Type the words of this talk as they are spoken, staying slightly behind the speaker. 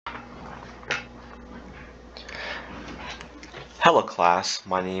Hello class,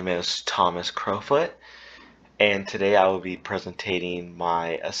 my name is Thomas Crowfoot, and today I will be presenting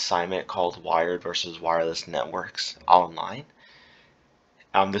my assignment called Wired versus Wireless Networks Online.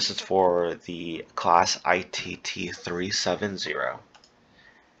 This is for the class ITT 370.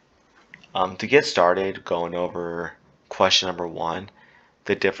 To get started, going over question number 1,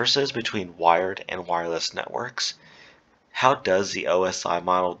 the differences between wired and wireless networks. How does the OSI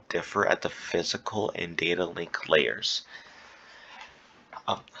model differ at the physical and data link layers?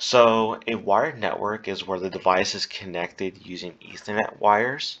 So a wired network is where the device is connected using Ethernet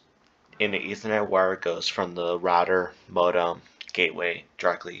wires, and the Ethernet wire goes from the router, modem, gateway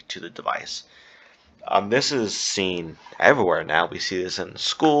directly to the device. This is seen everywhere now. We see this in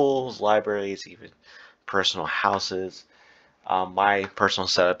schools, libraries, even personal houses. My personal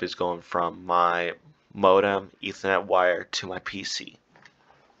setup is going from my modem Ethernet wire to my PC.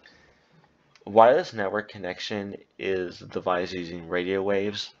 Wireless network connection is a device using radio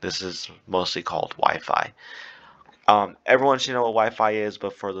waves. This is mostly called Wi-Fi. Everyone should know what Wi-Fi is,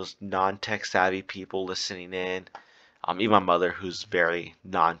 but for those non-tech savvy people listening in, even my mother who's very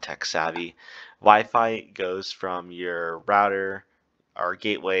non-tech savvy, Wi-Fi goes from your router or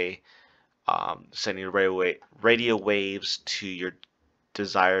gateway, sending radio waves to your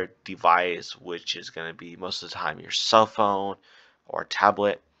desired device, which is going to be most of the time your cell phone or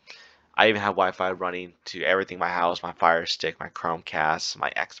tablet. I even have Wi-Fi running to everything in my house, my Fire Stick, my Chromecast, my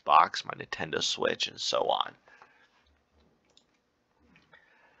Xbox, my Nintendo Switch, and so on.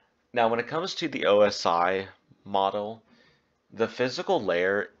 Now, when it comes to the OSI model, the physical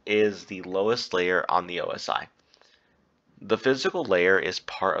layer is the lowest layer on the OSI. The physical layer is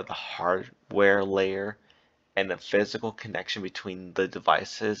part of the hardware layer and the physical connection between the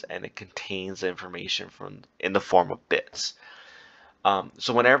devices, and it contains information in the form of bits.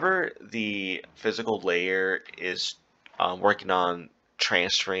 So whenever the physical layer is working on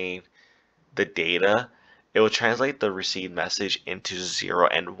transferring the data, it will translate the received message into 0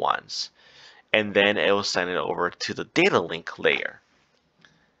 and 1s, and then it will send it over to the data link layer.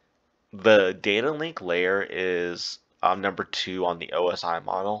 The data link layer is number 2 on the OSI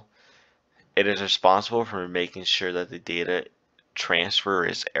model. It is responsible for making sure that the data transfer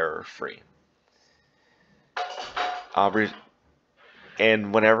is error-free.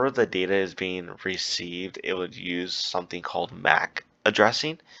 And whenever the data is being received, it would use something called MAC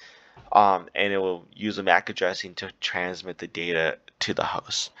addressing, and it will use a MAC addressing to transmit the data to the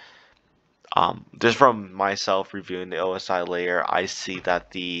host. Just from myself reviewing the OSI layer, I see that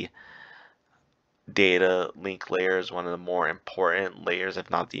the data link layer is one of the more important layers,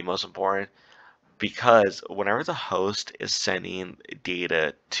 if not the most important, because whenever the host is sending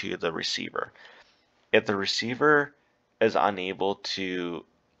data to the receiver, if the receiver is unable to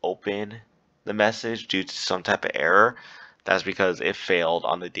open the message due to some type of error, that's because it failed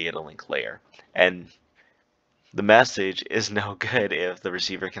on the data link layer. And the message is no good if the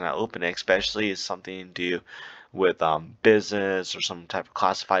receiver cannot open it, especially if something to do with business or some type of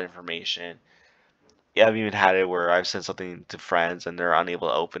classified information. Yeah, I've even had it where I've sent something to friends and they're unable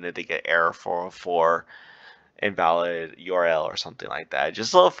to open it. They get error 404, invalid URL or something like that.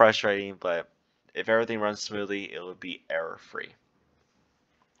 Just a little frustrating, but if everything runs smoothly, it will be error-free.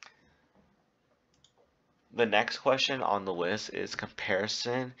 The next question on the list is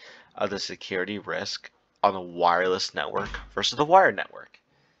comparison of the security risk on a wireless network versus the wired network.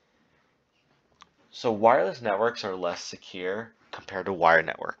 So wireless networks are less secure compared to wired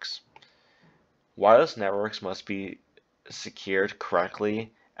networks. Wireless networks must be secured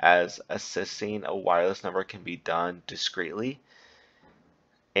correctly, as accessing a wireless network can be done discreetly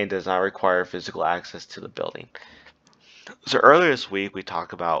and does not require physical access to the building. So earlier this week we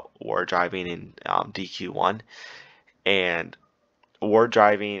talked about ward driving in DQ1, and ward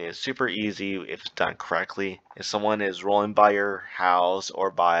driving is super easy if it's done correctly. If someone is rolling by your house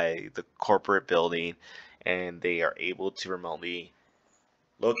or by the corporate building and they are able to remotely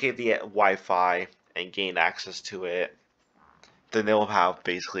locate the Wi-Fi and gain access to it, then they will have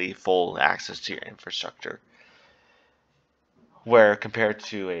basically full access to your infrastructure. Where compared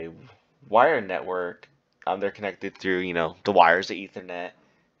to a wired network, they're connected through, the wires of Ethernet,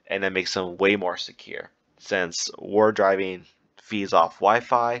 and that makes them way more secure. Since ward driving feeds off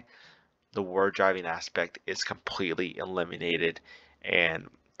Wi-Fi, the ward driving aspect is completely eliminated, and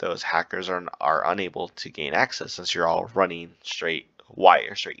those hackers are unable to gain access since you're all running straight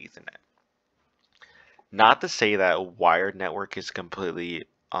wire, straight Ethernet. Not to say that a wired network is completely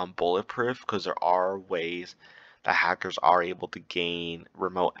bulletproof, because there are ways that hackers are able to gain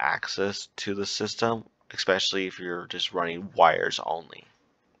remote access to the system, especially if you're just running wires only.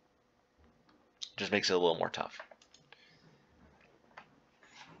 Just makes it a little more tough.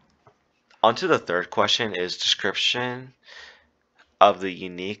 On to the third question is description of the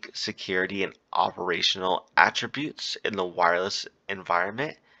unique security and operational attributes in the wireless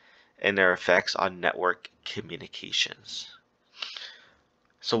environment and their effects on network communications.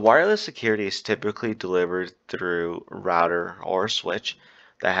 So wireless security is typically delivered through a router or a switch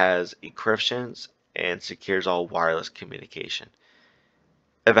that has encryptions and secures all wireless communication.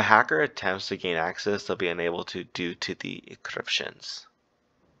 If a hacker attempts to gain access, they'll be unable to due to the encryptions.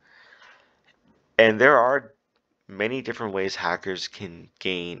 And there are many different ways hackers can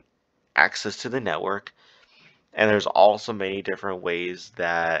gain access to the network, and there's also many different ways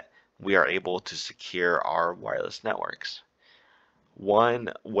that we are able to secure our wireless networks. One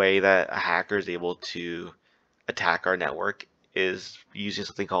way that a hacker is able to attack our network is using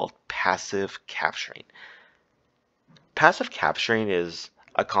something called passive capturing. Passive capturing is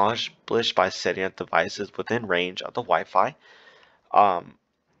accomplished by setting up devices within range of the Wi-Fi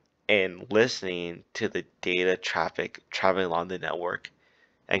and listening to the data traffic traveling along the network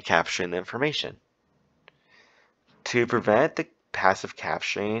and capturing the information. To prevent the passive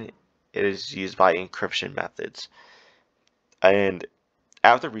capturing, it is used by encryption methods. And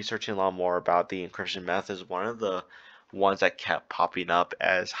after researching a lot more about the encryption methods, one of the ones that kept popping up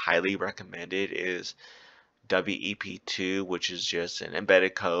as highly recommended is WEP2, which is just an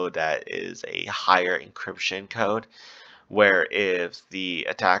embedded code that is a higher encryption code, where if the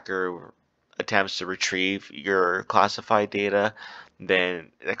attacker attempts to retrieve your classified data,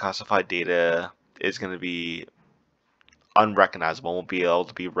 then the classified data is going to be unrecognizable, won't be able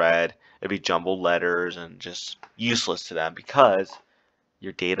to be read. It'll be jumbled letters and just useless to them because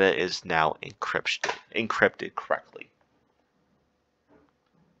your data is now encrypted correctly.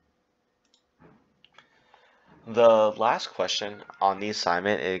 The last question on the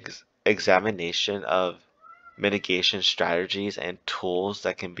assignment is examination of mitigation strategies and tools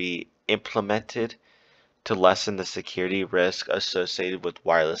that can be implemented to lessen the security risk associated with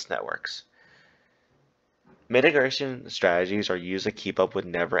wireless networks. Mitigation strategies are used to keep up with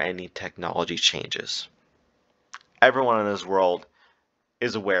never-ending technology changes. Everyone in this world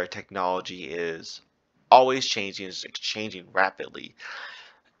is aware technology is always changing, it's changing rapidly,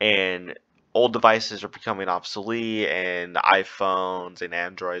 and old devices are becoming obsolete, and iPhones and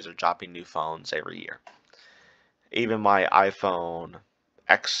Androids are dropping new phones every year. Even my iPhone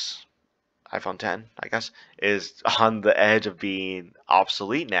X, iPhone 10, I guess, is on the edge of being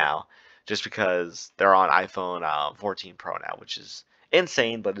obsolete now just because they're on iPhone 14 Pro now, which is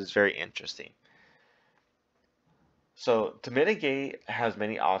insane, but it's very interesting. So to mitigate has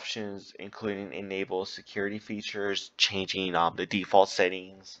many options, including enable security features, changing the default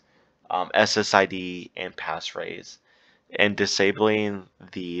settings, SSID and passphrase, and disabling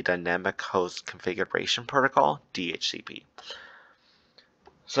the dynamic host configuration protocol, DHCP.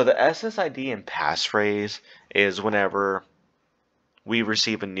 So the SSID and passphrase is whenever we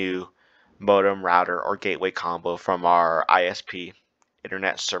receive a new modem, router, or gateway combo from our ISP,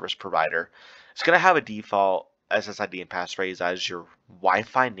 Internet Service Provider. It's going to have a default SSID and passphrase as your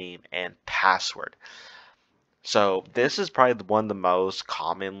Wi-Fi name and password. So this is probably one of the most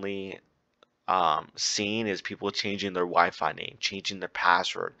commonly seen is people changing their Wi-Fi name, changing their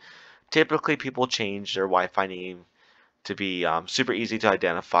password. Typically, people change their Wi-Fi name to be super easy to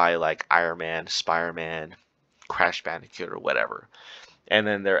identify, like Iron Man, Spider-Man, Crash Bandicoot, or whatever. And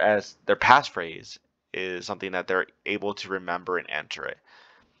then their passphrase is something that they're able to remember and enter it.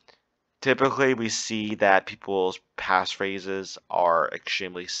 Typically, we see that people's passphrases are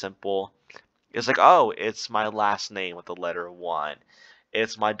extremely simple. It's like, oh, it's my last name with the letter 1.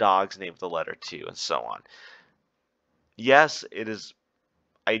 It's my dog's name with the letter 2, and so on. Yes, it is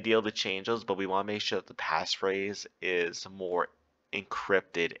ideal to change those, but we want to make sure that the passphrase is more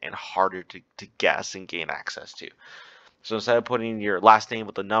encrypted and harder to guess and gain access to. So instead of putting your last name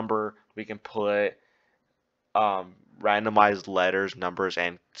with a number, we can put randomized letters, numbers,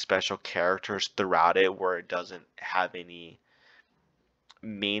 and special characters throughout it where it doesn't have any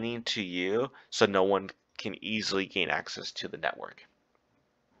meaning to you, so no one can easily gain access to the network.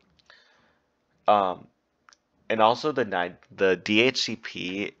 And also the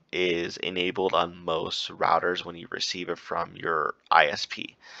DHCP is enabled on most routers when you receive it from your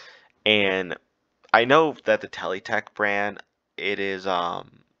ISP. And I know that the Teletech brand, it is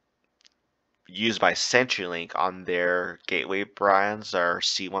used by CenturyLink on their gateway brands are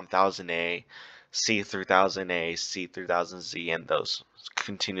C1000A, C3000A, C3000Z, and those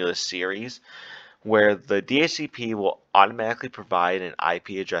continuous series, where the DHCP will automatically provide an IP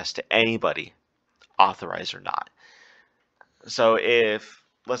address to anybody, authorized or not. So if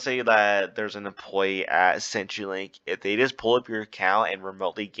let's say that there's an employee at CenturyLink. If they just pull up your account and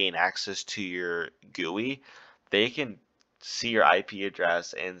remotely gain access to your GUI, they can see your IP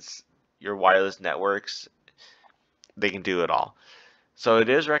address and your wireless networks. They can do it all. So it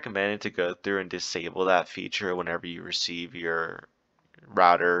is recommended to go through and disable that feature whenever you receive your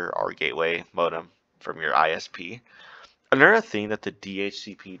router or gateway modem from your ISP. Another thing that the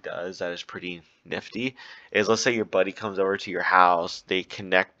DHCP does that is pretty nifty is, let's say your buddy comes over to your house, they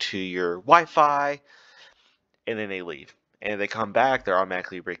connect to your Wi-Fi, and then they leave. And if they come back, they're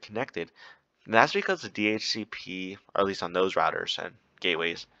automatically reconnected. And that's because the DHCP, or at least on those routers and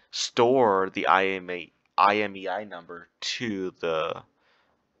gateways, store the IMEI number to the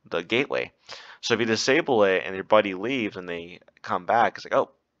gateway. So if you disable it and your buddy leaves and they come back, it's like,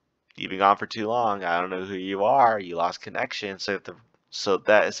 oh, you've been gone for too long. I don't know who you are. You lost connection. So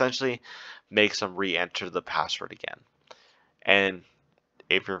that essentially makes them re-enter the password again. And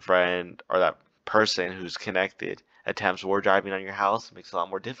if your friend or that person who's connected attempts war driving on your house, it makes it a lot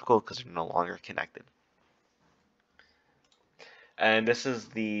more difficult because you're no longer connected. And this is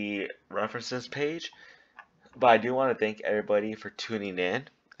the references page. But I do want to thank everybody for tuning in.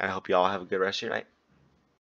 I hope you all have a good rest of your night.